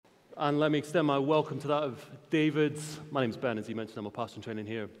And let me extend my welcome to that of David's. My name's Ben, as he mentioned. I'm a pastor in training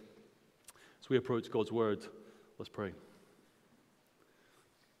here. As we approach God's Word, let's pray.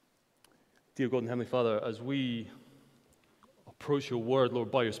 Dear God and Heavenly Father, as we approach your Word,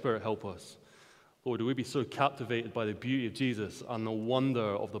 Lord, by your Spirit, help us. Lord, do we be so captivated by the beauty of Jesus and the wonder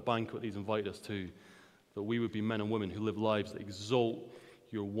of the banquet he's invited us to, that we would be men and women who live lives that exalt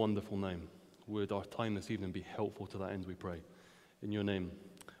your wonderful name. Would our time this evening be helpful to that end, we pray. In your name,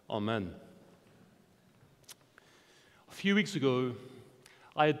 amen. A few weeks ago,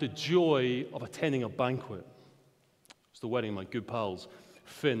 I had the joy of attending a banquet. It was the wedding of my good pals,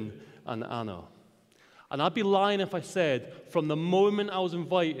 Finn and Anna. And I'd be lying if I said, from the moment I was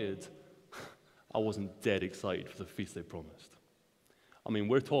invited, I wasn't dead excited for the feast they promised. I mean,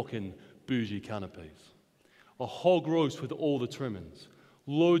 we're talking bougie canapes, a hog roast with all the trimmings,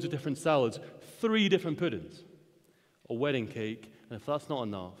 loads of different salads, 3 different puddings, a wedding cake, and if that's not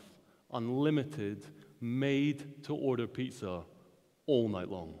enough, unlimited, made-to-order pizza all night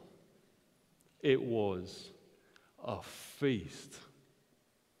long. It was a feast.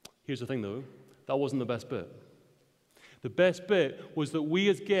 Here's the thing, though. That wasn't the best bit. The best bit was that we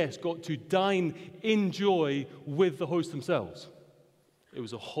as guests got to dine in joy with the hosts themselves. It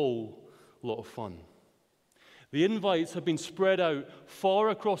was a whole lot of fun. The invites had been spread out far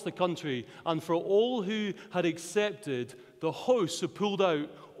across the country, and for all who had accepted, the hosts had pulled out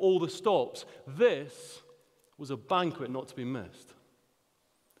all the stops. This was a banquet not to be missed.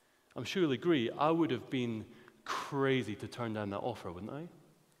 I'm sure you'll agree, I would have been crazy to turn down that offer, wouldn't I?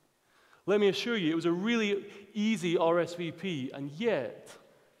 Let me assure you, it was a really easy RSVP, and yet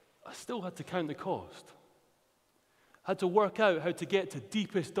I still had to count the cost. I had to work out how to get to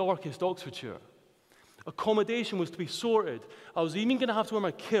deepest, darkest Oxfordshire. Accommodation was to be sorted. I was even going to have to wear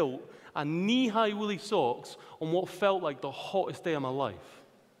my kilt and knee-high woolly socks on what felt like the hottest day of my life.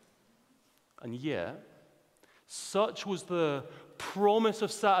 And yet, such was the promise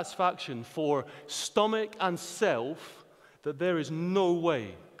of satisfaction for stomach and self that there is no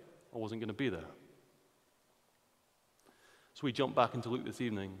way I wasn't going to be there. So we jump back into Luke this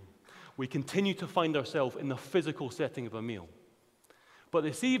evening. We continue to find ourselves in the physical setting of a meal. But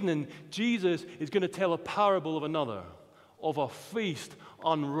this evening, Jesus is going to tell a parable of another, of a feast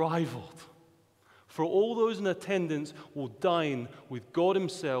unrivaled. For all those in attendance will dine with God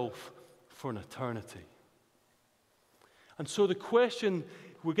himself for an eternity. And so the question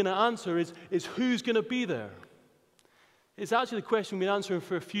we're going to answer is who's going to be there? It's actually the question we've been answering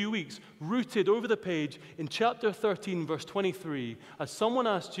for a few weeks, rooted over the page in chapter 13, verse 23, as someone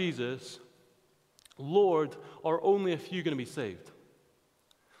asked Jesus, Lord, are only a few going to be saved?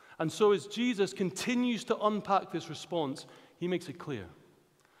 And so as Jesus continues to unpack this response, he makes it clear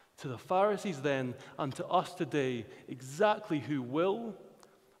to the Pharisees then and to us today exactly who will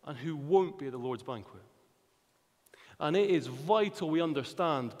and who won't be at the Lord's banquet. And it is vital we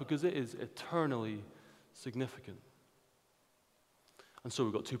understand because it is eternally significant. And so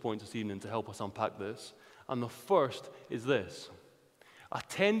we've got 2 points this evening to help us unpack this. And the first is this: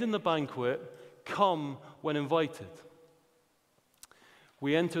 attending the banquet, come when invited.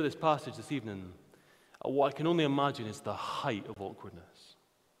 We enter this passage this evening at what I can only imagine is the height of awkwardness.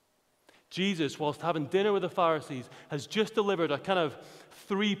 Jesus, whilst having dinner with the Pharisees, has just delivered a kind of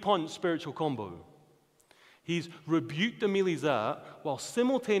 3-punch spiritual combo. He's rebuked the meal he's at while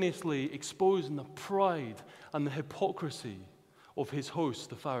simultaneously exposing the pride and the hypocrisy of his hosts,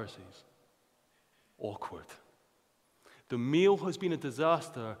 the Pharisees. Awkward. The meal has been a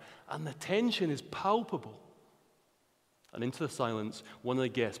disaster and the tension is palpable. And into the silence, one of the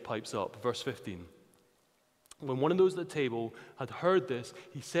guests pipes up. Verse 15. When one of those at the table had heard this,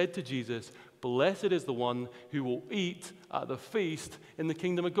 he said to Jesus, "Blessed is the one who will eat at the feast in the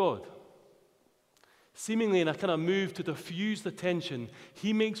kingdom of God." Seemingly in a kind of move to diffuse the tension,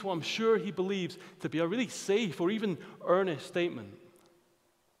 he makes what I'm sure he believes to be a really safe or even earnest statement.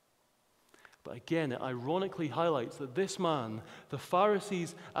 But again, it ironically highlights that this man, the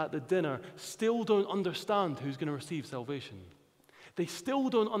Pharisees at the dinner, still don't understand who's going to receive salvation. They still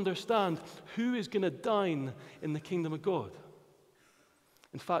don't understand who is going to dine in the kingdom of God.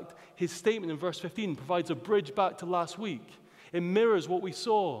 In fact, his statement in verse 15 provides a bridge back to last week. It mirrors what we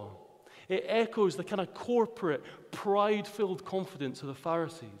saw. It echoes the kind of corporate, pride-filled confidence of the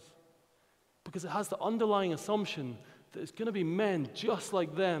Pharisees because it has the underlying assumption that it's going to be men just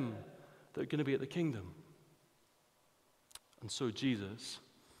like them that are going to be at the kingdom. And so Jesus,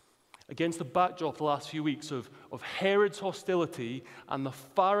 against the backdrop of the last few weeks of Herod's hostility and the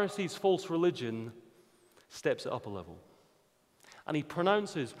Pharisees' false religion, steps it up a level. And he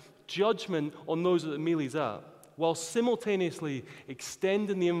pronounces judgment on those at the meal he's at. while simultaneously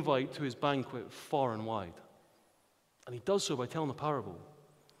extending the invite to his banquet far and wide. And he does so by telling a parable.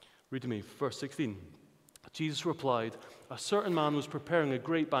 Read to me, verse 16. Jesus replied, "A certain man was preparing a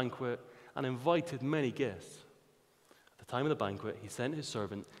great banquet and invited many guests. At the time of the banquet, he sent his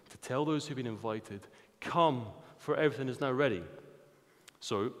servant to tell those who'd been invited, 'Come, for everything is now ready.'"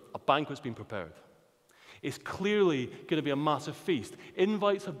 So, a banquet's been prepared. It's clearly going to be a massive feast.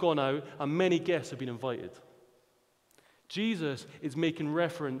 Invites have gone out and many guests have been invited. Jesus is making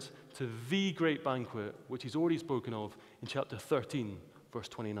reference to the great banquet, which he's already spoken of in chapter 13, verse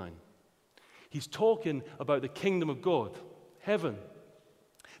 29. He's talking about the kingdom of God, heaven.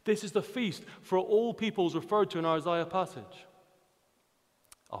 This is the feast for all peoples referred to in our Isaiah passage.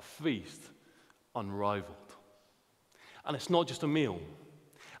 A feast unrivaled. And it's not just a meal.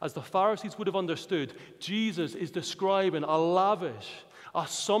 As the Pharisees would have understood, Jesus is describing a lavish, a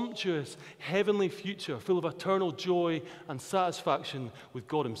sumptuous, heavenly future full of eternal joy and satisfaction with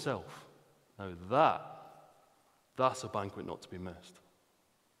God himself. Now that's a banquet not to be missed.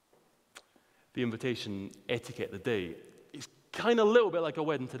 The invitation etiquette of the day is kind of a little bit like a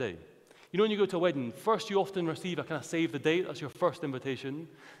wedding today. You know, when you go to a wedding, first you often receive a kind of save the date, that's your first invitation,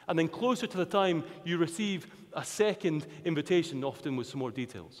 and then closer to the time you receive a second invitation, often with some more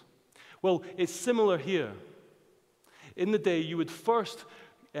details. Well, it's similar here. In the day, you would first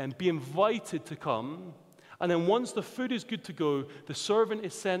be invited to come, and then once the food is good to go, the servant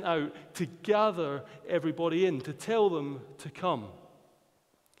is sent out to gather everybody in, to tell them to come.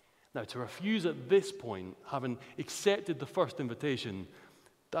 Now, to refuse at this point, having accepted the first invitation,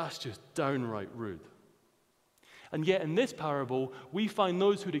 that's just downright rude. And yet, in this parable, we find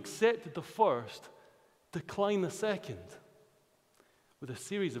those who'd accepted the first decline the second, with a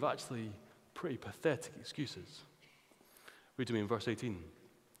series of actually pretty pathetic excuses. Read to me in verse 18.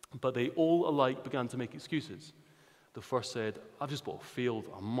 "But they all alike began to make excuses. The first said, 'I've just bought a field,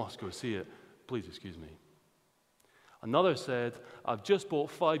 I must go see it. Please excuse me.' Another said, 'I've just bought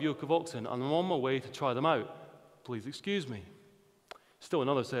 5 yoke of oxen and I'm on my way to try them out. Please excuse me.' Still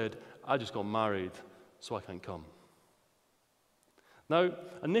another said, 'I just got married, so I can't come.'" Now,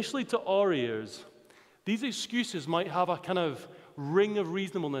 initially to our ears, these excuses might have a kind of ring of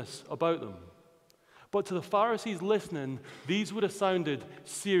reasonableness about them. But to the Pharisees listening, these would have sounded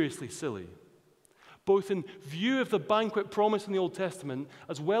seriously silly, both in view of the banquet promised in the Old Testament,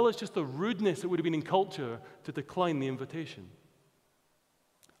 as well as just the rudeness it would have been in culture to decline the invitation.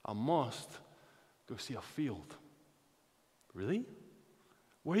 "I must go see a field." Really?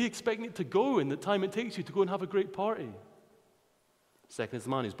 Where are you expecting it to go in the time it takes you to go and have a great party? Second is the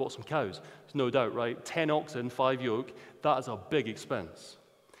man who's bought some cows. There's no doubt, right? 10 oxen, 5 yoke, that is a big expense.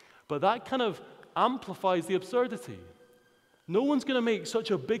 But that kind of amplifies the absurdity. No one's going to make such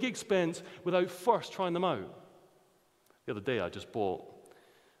a big expense without first trying them out. The other day, I just bought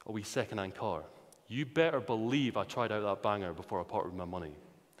a wee second-hand car. You better believe I tried out that banger before I parted with my money.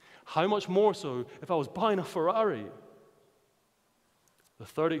 How much more so if I was buying a Ferrari? The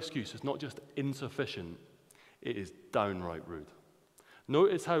third excuse is not just insufficient, it is downright rude.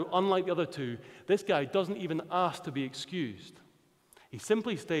 Notice how, unlike the other two, this guy doesn't even ask to be excused. He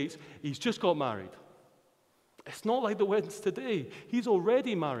simply states he's just got married. It's not like the weddings today. He's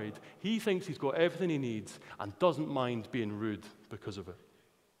already married. He thinks he's got everything he needs and doesn't mind being rude because of it.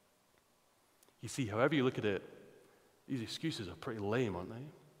 You see, however you look at it, these excuses are pretty lame, aren't they?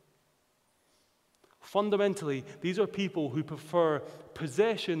 Fundamentally, these are people who prefer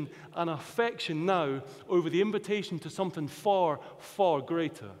possession and affection now over the invitation to something far, far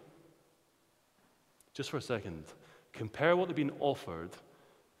greater. Just for a second, compare what they've been offered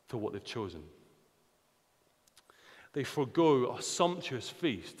to what they've chosen. They forego a sumptuous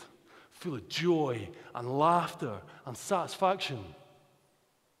feast full of joy and laughter and satisfaction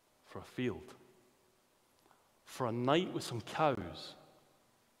for a field, for a night with some cows,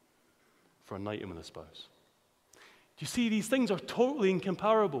 for a night in with a spouse. Do you see, these things are totally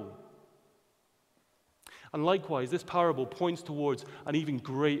incomparable. And likewise, this parable points towards an even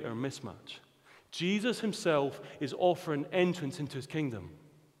greater mismatch. Jesus himself is offering entrance into his kingdom,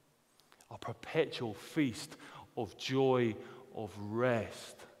 a perpetual feast of joy, of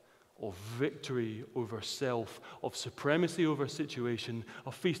rest, of victory over self, of supremacy over a situation,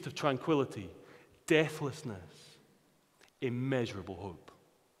 a feast of tranquility, deathlessness, immeasurable hope,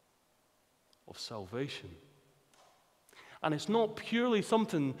 of salvation. And it's not purely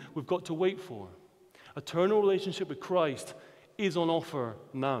something we've got to wait for. Eternal relationship with Christ is on offer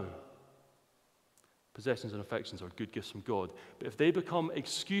now. Possessions and affections are good gifts from God, but if they become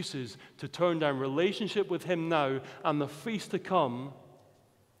excuses to turn down relationship with him now and the feast to come,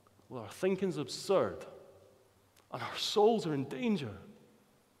 well, our thinking's absurd and our souls are in danger.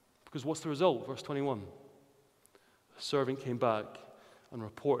 Because what's the result? Verse 21. The servant came back and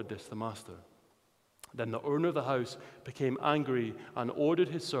reported this to the master. Then the owner of the house became angry and ordered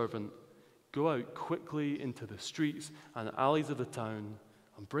his servant, "Go out quickly into the streets and alleys of the town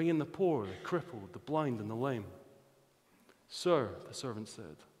and bring in the poor, the crippled, the blind, and the lame." "Sir," the servant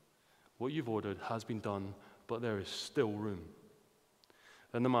said, "what you've ordered has been done, but there is still room."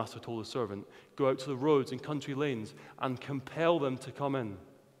 Then the master told the servant, "Go out to the roads and country lanes and compel them to come in,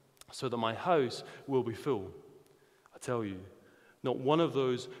 so that my house will be full. I tell you, not one of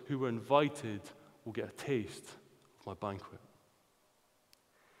those who were invited will get a taste of my banquet."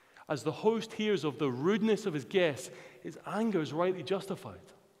 As the host hears of the rudeness of his guests, his anger is rightly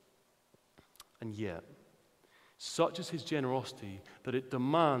justified. And yet, such is his generosity that it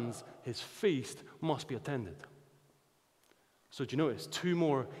demands his feast must be attended. So do you notice? 2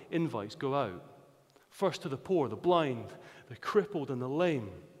 more invites go out. First to the poor, the blind, the crippled, and the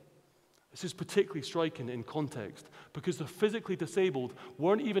lame. This is particularly striking in context because the physically disabled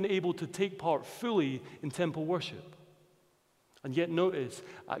weren't even able to take part fully in temple worship. And yet notice,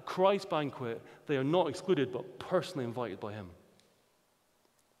 at Christ's banquet, they are not excluded but personally invited by him.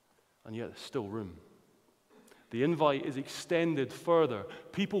 And yet there's still room. The invite is extended further.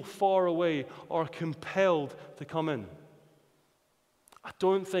 People far away are compelled to come in. I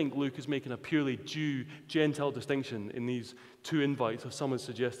don't think Luke is making a purely Jew-Gentile distinction in these 2 invites, as some have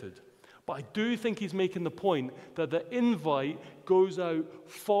suggested. But I do think he's making the point that the invite goes out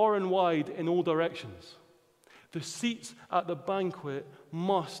far and wide in all directions. The seats at the banquet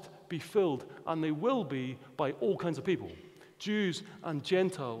must be filled, and they will be by all kinds of people, Jews and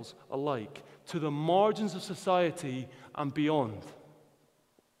Gentiles alike, to the margins of society and beyond.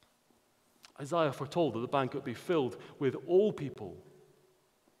 Isaiah foretold that the banquet would be filled with all people.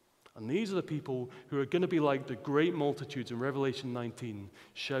 And these are the people who are going to be like the great multitudes in Revelation 19,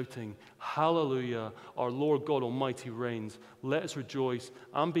 shouting, "Hallelujah, our Lord God Almighty reigns. Let us rejoice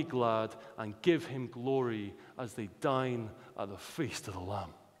and be glad and give him glory as they dine at the feast of the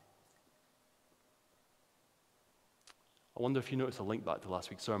Lamb." I wonder if you noticed a link back to last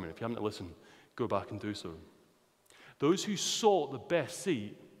week's sermon. If you haven't listened, go back and do so. Those who sought the best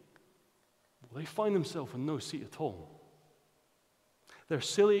seat, well, they find themselves in no seat at all. Their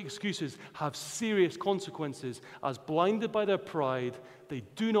silly excuses have serious consequences as, blinded by their pride, they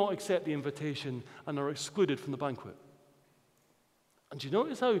do not accept the invitation and are excluded from the banquet. And do you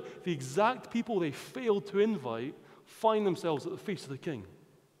notice how the exact people they failed to invite find themselves at the feast of the King?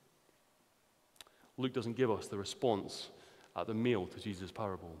 Luke doesn't give us the response at the meal to Jesus'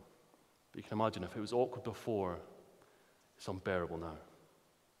 parable. But you can imagine if it was awkward before, it's unbearable now.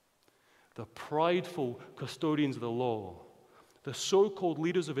 The prideful custodians of the law, the so-called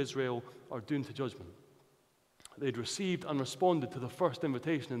leaders of Israel, are doomed to judgment. They'd received and responded to the first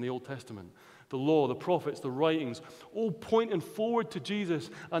invitation in the Old Testament. The law, the prophets, the writings, all pointing forward to Jesus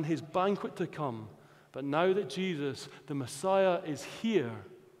and his banquet to come. But now that Jesus, the Messiah, is here,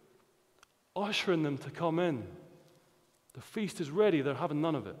 ushering them to come in, the feast is ready, they're having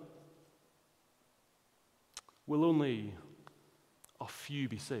none of it. Will only a few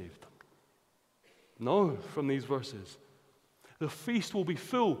be saved? No, from these verses. The feast will be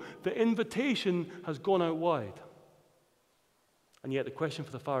full. The invitation has gone out wide. And yet the question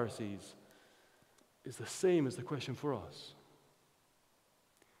for the Pharisees is the same as the question for us.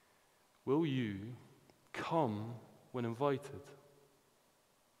 Will you come when invited?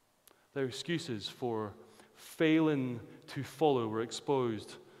 Their excuses for failing to follow were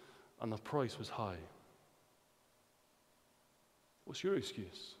exposed, and the price was high. What's your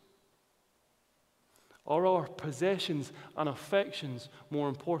excuse? Are our possessions and affections more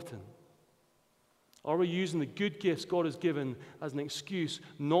important? Are we using the good gifts God has given as an excuse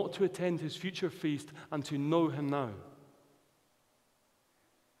not to attend his future feast and to know him now?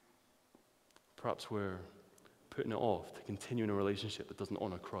 Perhaps we're putting it off to continue in a relationship that doesn't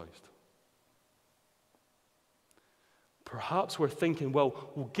honor Christ. Perhaps we're thinking,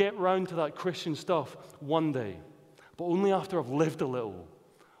 well, we'll get round to that Christian stuff one day, but only after I've lived a little.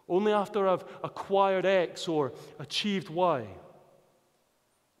 Only after I've acquired X or achieved Y.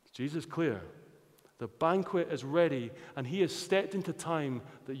 Jesus is clear. The banquet is ready, and he has stepped into time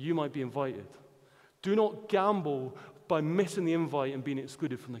that you might be invited. Do not gamble by missing the invite and being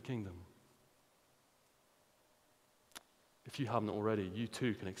excluded from the kingdom. If you haven't already, you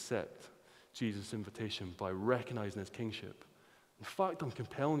too can accept Jesus' invitation by recognizing his kingship. In fact, I'm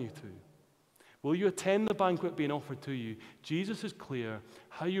compelling you to. Will you attend the banquet being offered to you? Jesus is clear.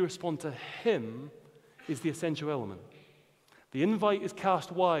 How you respond to him is the essential element. The invite is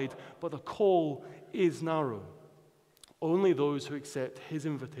cast wide, but the call is narrow. Only those who accept his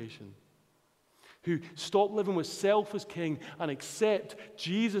invitation, who stop living with self as king and accept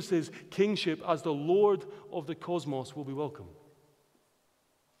Jesus' kingship as the Lord of the cosmos, will be welcome.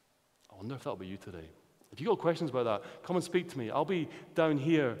 I wonder if that'll be you today. If you've got questions about that, come and speak to me. I'll be down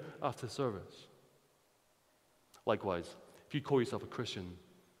here after the service. Likewise, if you call yourself a Christian,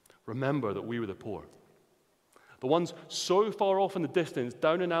 remember that we were the poor. The ones so far off in the distance,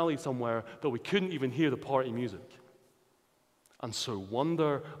 down an alley somewhere, that we couldn't even hear the party music. And so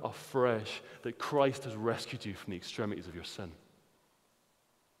wonder afresh that Christ has rescued you from the extremities of your sin.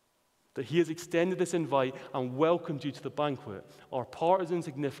 That he has extended this invite and welcomed you to the banquet. Our part is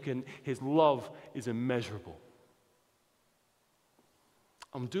insignificant. His love is immeasurable.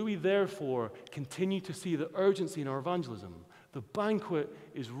 And do we therefore continue to see the urgency in our evangelism? The banquet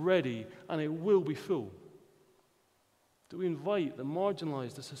is ready and it will be full. Do we invite the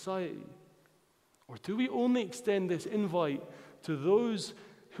marginalized, the society? Or do we only extend this invite to those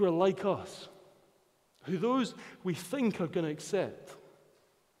who are like us? Who those we think are going to accept?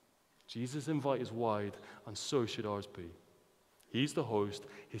 Jesus' invite is wide, and so should ours be. He's the host.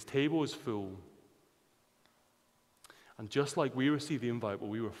 His table is full. And just like we received the invite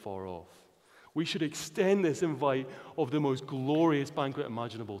when we were far off, we should extend this invite of the most glorious banquet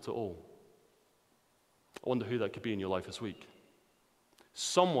imaginable to all. I wonder who that could be in your life this week.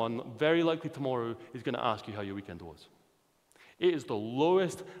 Someone, very likely tomorrow, is going to ask you how your weekend was. It is the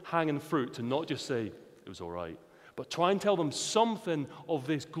lowest hanging fruit to not just say, it was all right, but try and tell them something of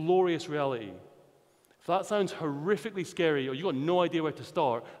this glorious reality. If that sounds horrifically scary or you've got no idea where to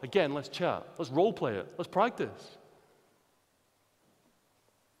start, again, let's chat. Let's role play it. Let's practice.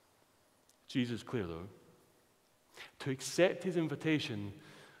 Jesus is clear, though. To accept his invitation,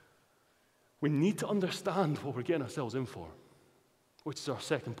 we need to understand what we're getting ourselves in for, which is our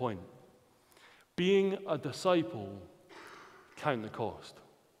second point. Being a disciple, count the cost.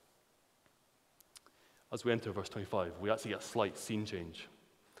 As we enter verse 25, we actually get a slight scene change.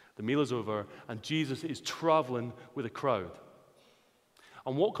 The meal is over, and Jesus is traveling with a crowd.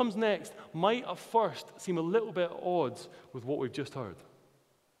 And what comes next might at first seem a little bit at odds with what we've just heard.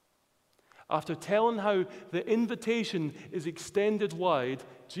 After telling how the invitation is extended wide,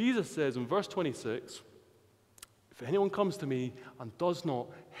 Jesus says in verse 26, if anyone comes to me and does not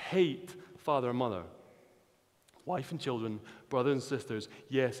hate father and mother, wife and children, brothers and sisters,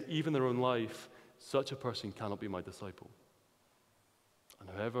 yes, even their own life, such a person cannot be my disciple. And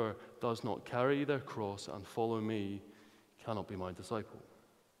whoever does not carry their cross and follow me cannot be my disciple.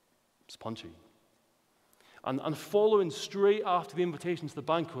 It's punchy. And following straight after the invitation to the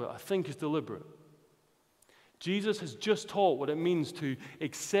banquet, I think, is deliberate. Jesus has just taught what it means to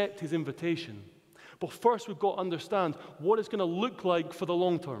accept his invitation. But first, we've got to understand what it's going to look like for the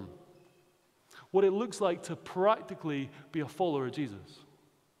long term. What it looks like to practically be a follower of Jesus.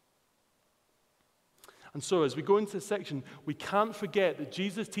 And so, as we go into this section, we can't forget that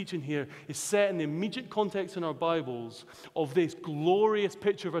Jesus' teaching here is set in the immediate context in our Bibles of this glorious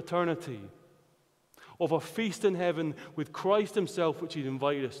picture of eternity, of a feast in heaven with Christ himself, which he'd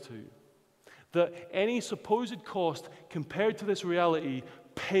invited us to. That any supposed cost compared to this reality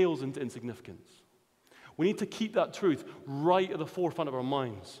pales into insignificance. We need to keep that truth right at the forefront of our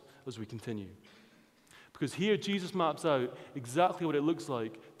minds as we continue. Because here Jesus maps out exactly what it looks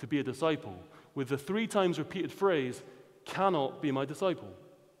like to be a disciple, with the 3 times repeated phrase, cannot be my disciple.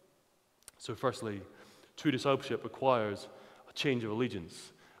 So firstly, true discipleship requires a change of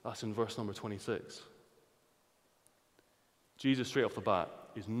allegiance. That's in verse number 26. Jesus, straight off the bat,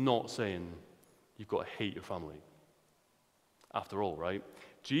 is not saying you've got to hate your family. After all, right?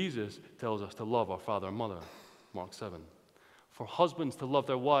 Jesus tells us to love our father and mother, Mark 7. For husbands to love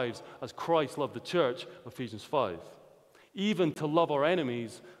their wives as Christ loved the church, Ephesians 5. Even to love our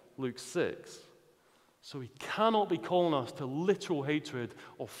enemies, Luke 6. So he cannot be calling us to literal hatred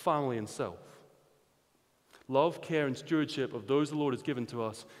of family and self. Love, care, and stewardship of those the Lord has given to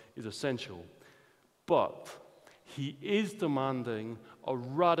us is essential. But he is demanding a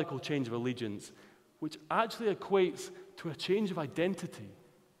radical change of allegiance, which actually equates to a change of identity.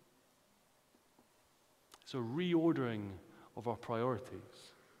 It's a reordering of our priorities.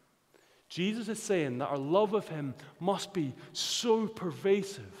 Jesus is saying that our love of him must be so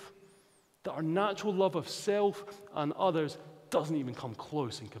pervasive that our natural love of self and others doesn't even come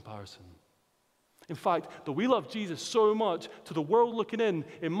close in comparison. In fact, that we love Jesus so much, to the world looking in,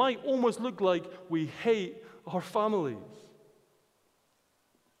 it might almost look like we hate our families.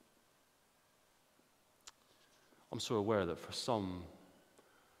 I'm so aware that for some,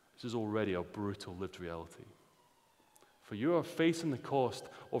 this is already a brutal lived reality. For you are facing the cost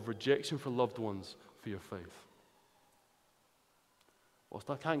of rejection for loved ones for your faith. whilst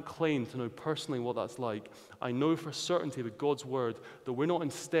I can't claim to know personally what that's like, I know for certainty with God's word that we're not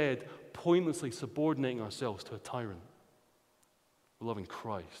instead pointlessly subordinating ourselves to a tyrant. We're loving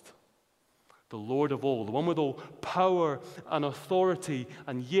Christ, the Lord of all, the one with all power and authority,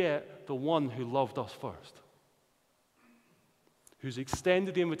 and yet the one who loved us first, who's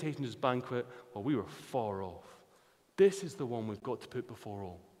extended the invitation to his banquet while we were far off. This is the one we've got to put before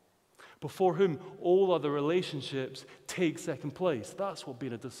all, before whom all other relationships take second place. That's what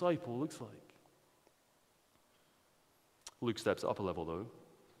being a disciple looks like. Luke steps it up a level, though.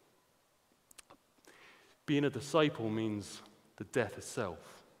 Being a disciple means the death itself.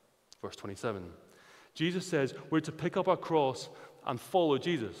 Verse 27. Jesus says we're to pick up our cross and follow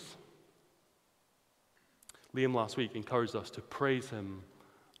Jesus. Liam last week encouraged us to praise him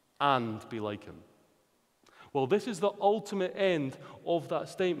and be like him. Well, this is the ultimate end of that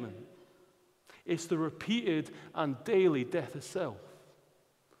statement. It's the repeated and daily death itself.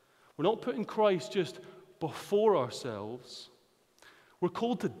 We're not putting Christ just before ourselves. We're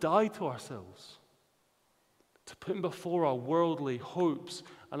called to die to ourselves, to put him before our worldly hopes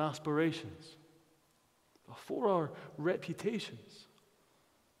and aspirations, before our reputations.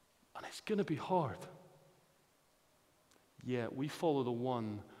 And it's going to be hard. Yet we follow the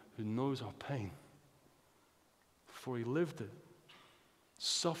one who knows our pain, for he lived it,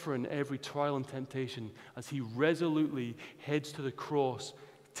 suffering every trial and temptation as he resolutely heads to the cross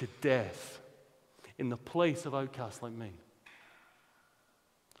to death in the place of outcasts like me,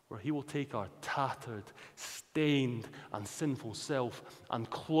 where he will take our tattered, stained, and sinful self and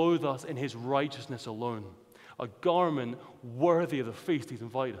clothe us in his righteousness alone, a garment worthy of the feast he's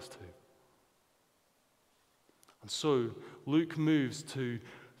invited us to. And so Luke moves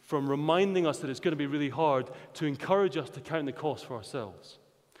from reminding us that it's going to be really hard to encourage us to count the cost for ourselves,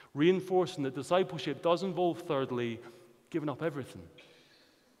 reinforcing that discipleship does involve, thirdly, giving up everything.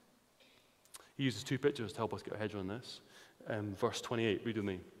 He uses two pictures to help us get our heads around this. Verse 28, read with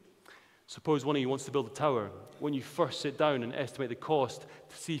me. Suppose one of you wants to build a tower. When you first sit down and estimate the cost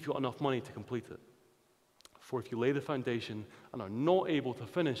to see if you've got enough money to complete it. For if you lay the foundation and are not able to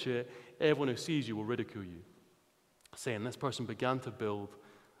finish it, everyone who sees you will ridicule you, saying, this person began to build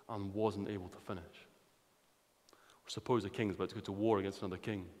and wasn't able to finish. Or suppose a king is about to go to war against another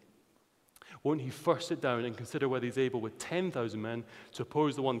king. Won't he first sit down and consider whether he's able with 10,000 men to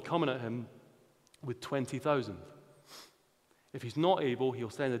oppose the one coming at him with 20,000? If he's not able, he'll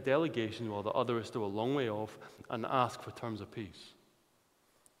send a delegation while the other is still a long way off and ask for terms of peace.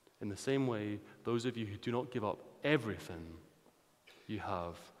 In the same way, those of you who do not give up everything you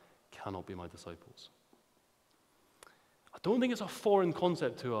have cannot be my disciples. I don't think it's a foreign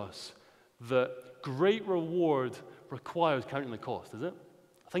concept to us that great reward requires counting the cost, is it?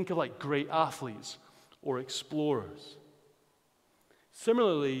 Think of like great athletes or explorers.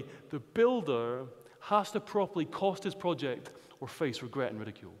 Similarly, the builder has to properly cost his project or face regret and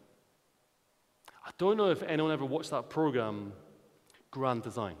ridicule. I don't know if anyone ever watched that program, Grand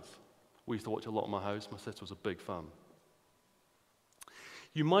Designs. We used to watch a lot in my house. My sister was a big fan.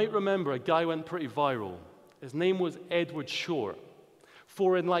 You might remember a guy went pretty viral. His name was Edward Short.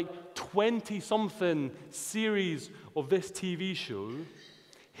 For in like 20-something series of this TV show,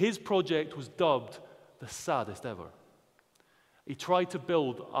 his project was dubbed the saddest ever. He tried to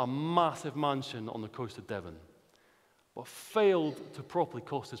build a massive mansion on the coast of Devon, but failed to properly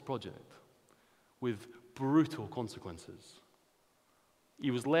cost his project, with brutal consequences. He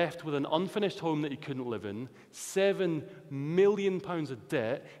was left with an unfinished home that he couldn't live in, £7 million of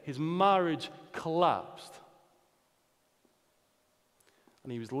debt, his marriage collapsed,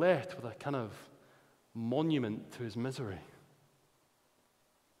 and he was left with a kind of monument to his misery.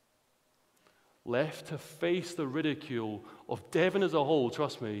 Left to face the ridicule of Devon as a whole,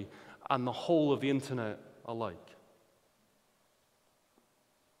 trust me, and the whole of the internet alike.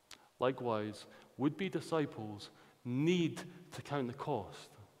 Likewise, would-be disciples need to count the cost.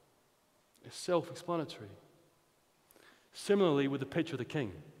 It's self-explanatory. Similarly with the picture of the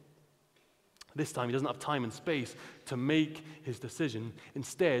king. This time he doesn't have time and space to make his decision.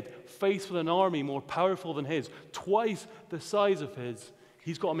 Instead, faced with an army more powerful than his, twice the size of his,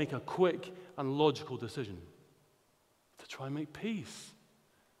 he's got to make a quick and logical decision to try and make peace,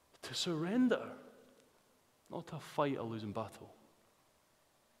 to surrender, not to fight a losing battle.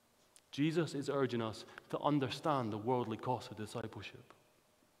 Jesus is urging us to understand the worldly cost of discipleship.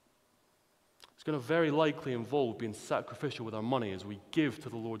 It's going to very likely involve being sacrificial with our money as we give to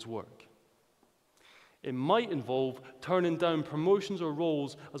the Lord's work. It might involve turning down promotions or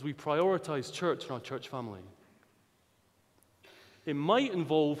roles as we prioritize church in our church family. It might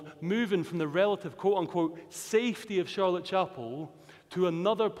involve moving from the relative, quote-unquote, safety of Charlotte Chapel to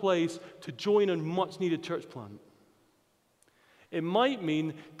another place to join a much-needed church plant. It might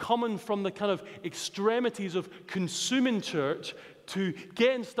mean coming from the kind of extremities of consuming church to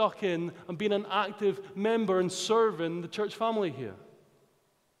getting stuck in and being an active member and serving the church family here.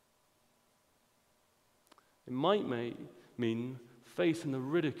 It might mean facing the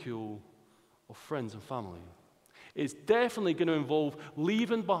ridicule of friends and family. It's definitely going to involve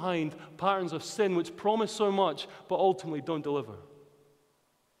leaving behind patterns of sin which promise so much but ultimately don't deliver.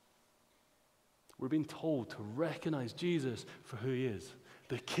 We're being told to recognize Jesus for who he is,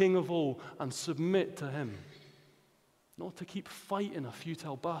 the King of all, and submit to him. Not to keep fighting a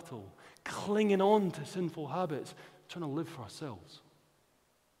futile battle, clinging on to sinful habits, trying to live for ourselves.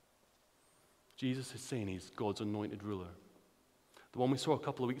 Jesus is saying he's God's anointed ruler. The one we saw a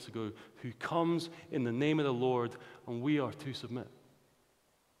couple of weeks ago, who comes in the name of the Lord, and we are to submit.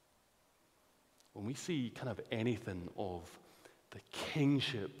 When we see kind of anything of the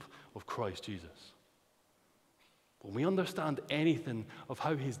kingship of Christ Jesus, when we understand anything of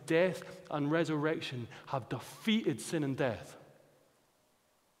how his death and resurrection have defeated sin and death,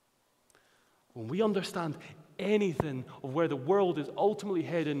 when we understand anything of where the world is ultimately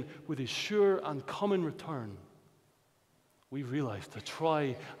heading with his sure and coming return, we realize to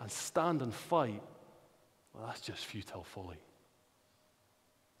try and stand and fight, well, that's just futile folly.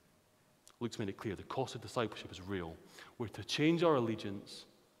 Luke's made it clear the cost of discipleship is real. We're to change our allegiance.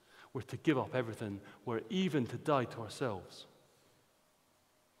 We're to give up everything. We're even to die to ourselves.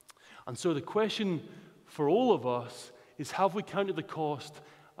 And so the question for all of us is, have we counted the cost,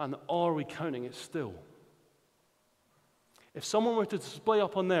 and are we counting it still? If someone were to display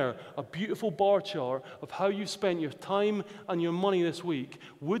up on there a beautiful bar chart of how you spent your time and your money this week,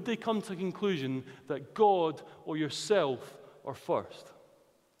 would they come to the conclusion that God or yourself are first?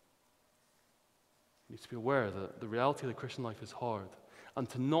 You need to be aware that the reality of the Christian life is hard, and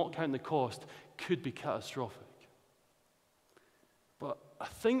to not count the cost could be catastrophic. But I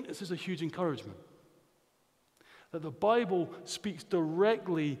think this is a huge encouragement, that the Bible speaks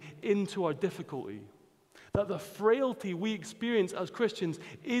directly into our difficulty, that the frailty we experience as Christians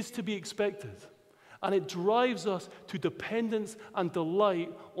is to be expected, and it drives us to dependence and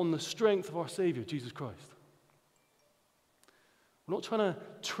delight on the strength of our Savior, Jesus Christ. We're not trying to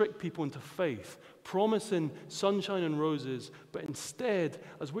trick people into faith, promising sunshine and roses, but instead,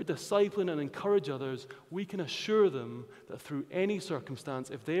 as we're discipling and encourage others, we can assure them that through any circumstance,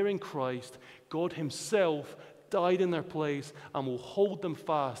 if they're in Christ, God himself died in their place and will hold them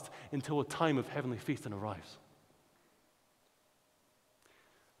fast until a time of heavenly feasting arrives.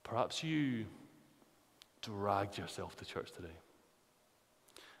 Perhaps you dragged yourself to church today.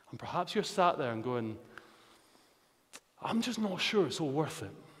 And perhaps you're sat there and going, I'm just not sure it's all worth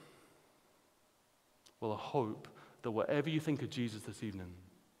it. Well, I hope that whatever you think of Jesus this evening,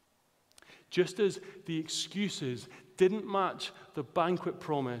 just as the excuses didn't match the banquet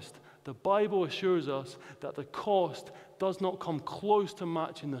promised, the Bible assures us that the cost does not come close to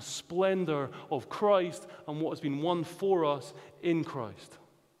matching the splendor of Christ and what has been won for us in Christ.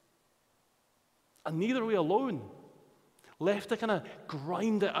 And neither are we alone, left to kind of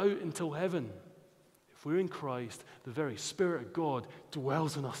grind it out until heaven. If we're in Christ, the very Spirit of God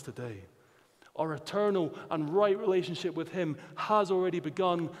dwells in us today. Our eternal and right relationship with him has already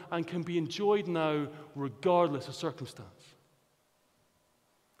begun and can be enjoyed now regardless of circumstance.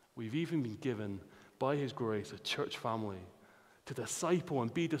 We've even been given, by his grace, a church family to disciple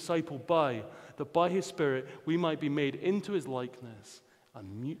and be discipled by, that by his Spirit we might be made into his likeness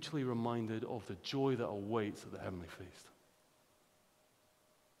and mutually reminded of the joy that awaits at the heavenly feast.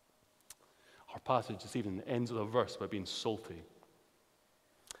 Our passage this evening ends with a verse about being salty.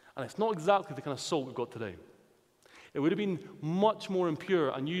 And it's not exactly the kind of salt we've got today. It would have been much more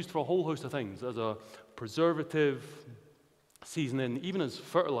impure and used for a whole host of things, as a preservative, seasoning, even as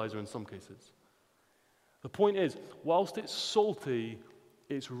fertilizer in some cases. The point is, whilst it's salty,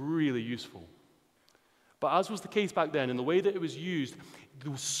 it's really useful. But as was the case back then, in the way that it was used,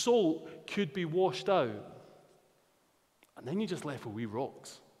 the salt could be washed out. And then you're just left with wee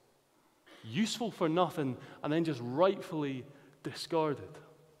rocks. Useful for nothing, and then just rightfully discarded.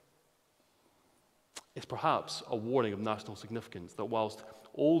 It's perhaps a warning of national significance that whilst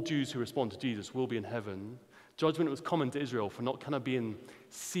all Jews who respond to Jesus will be in heaven, judgment was coming to Israel for not kind of being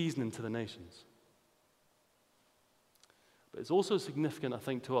seasoning to the nations. But it's also significant, I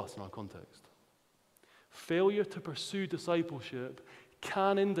think, to us in our context. Failure to pursue discipleship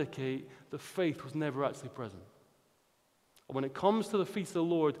can indicate that faith was never actually present. And when it comes to the feast of the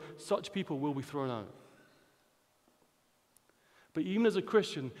Lord, such people will be thrown out. But even as a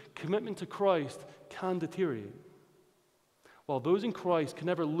Christian, commitment to Christ can deteriorate. while those in Christ can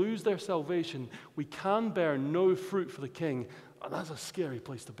never lose their salvation, we can bear no fruit for the King, and that's a scary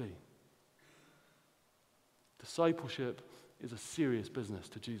place to be. Discipleship is a serious business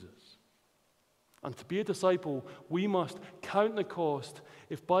to Jesus. And to be a disciple, we must count the cost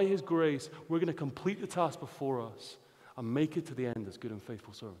if by his grace we're going to complete the task before us and make it to the end as good and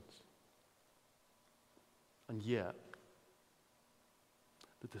faithful servants. And yet,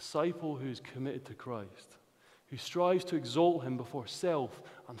 the disciple who's committed to Christ, who strives to exalt him before self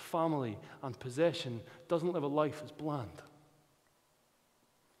and family and possession, doesn't live a life that's bland.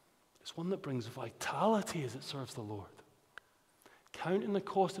 It's one that brings vitality as it serves the Lord. Counting the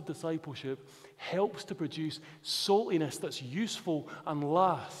cost of discipleship helps to produce saltiness that's useful and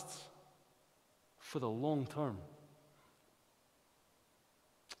lasts for the long term.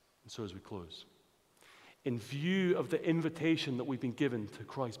 And so as we close, in view of the invitation that we've been given to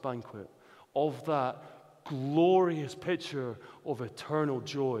Christ's banquet, of that glorious picture of eternal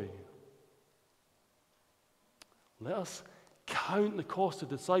joy, let us count the cost of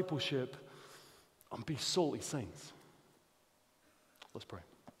discipleship and be salty saints. Let's pray.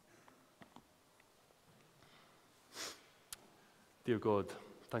 Dear God,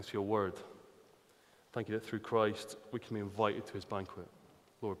 thanks for your word. Thank you that through Christ we can be invited to his banquet.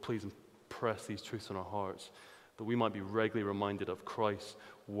 Lord, please impress these truths on our hearts, that we might be regularly reminded of Christ's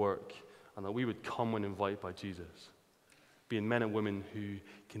work, and that we would come when invited by Jesus, being men and women who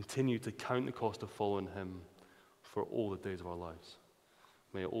continue to count the cost of following him for all the days of our lives.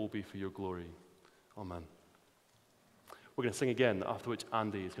 May it all be for your glory. Amen. We're going to sing again, after which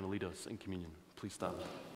Andy is going to lead us in communion. Please stand.